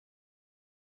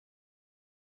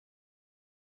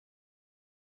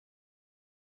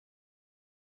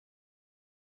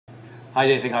Hi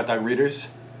Dancing Hot Dog readers,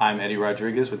 I'm Eddie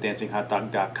Rodriguez with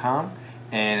DancingHotDog.com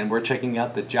and we're checking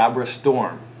out the Jabra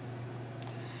Storm.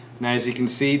 Now as you can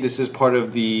see, this is part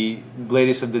of the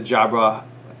latest of the Jabra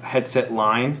headset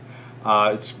line.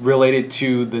 It's related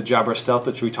to the Jabra Stealth,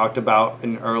 which we talked about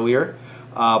earlier.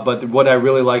 But what I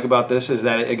really like about this is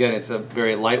that, again, it's a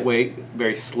very lightweight,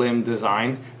 very slim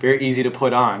design, very easy to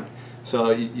put on.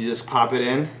 So you just pop it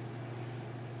in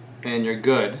and you're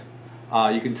good.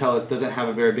 You can tell it doesn't have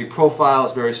a very big profile,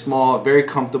 it's very small, very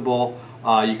comfortable.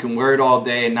 You can wear it all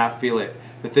day and not feel it.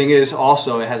 The thing is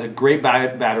also it has a great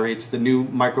battery. It's the new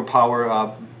micro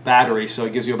power battery, so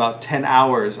it gives you about 10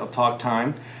 hours of talk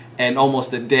time and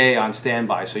almost a day on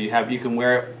standby. So you can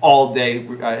wear it all day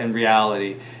in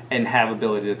reality and have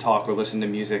ability to talk or listen to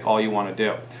music, all you want to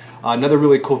do. Another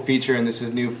really cool feature, and this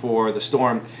is new for the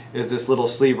Storm, is this little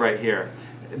sleeve right here.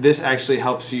 This actually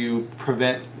helps you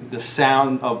prevent the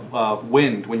sound of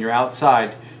wind when you're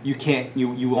outside. You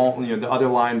won't, the other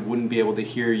line wouldn't be able to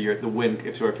hear the wind.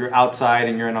 If you're outside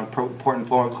and you're in an important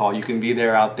phone call, you can be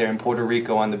out there in Puerto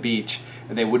Rico on the beach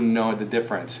and they wouldn't know the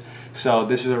difference. So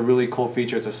this is a really cool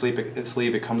feature. It's a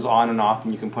sleeve. It comes on and off,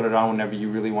 and you can put it on whenever you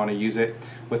really want to use it.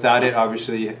 Without it,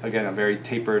 obviously, again, a very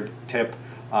tapered tip,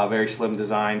 very slim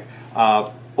design.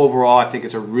 Overall, I think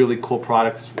it's a really cool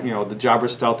product. The Jabra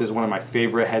Stealth is one of my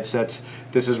favorite headsets.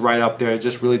 This is right up there. It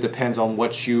just really depends on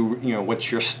what's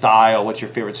your style, what's your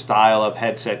favorite style of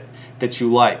headset that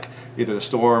you like, either the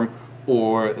Storm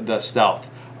or the Stealth.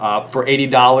 For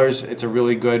 $80, it's a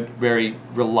really good, very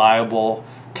reliable,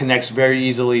 connects very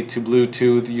easily to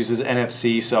Bluetooth, uses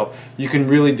NFC, so you can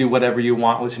really do whatever you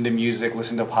want, listen to music,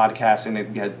 listen to podcasts, and it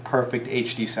had perfect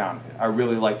HD sound. I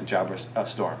really like the Jabra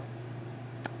Storm.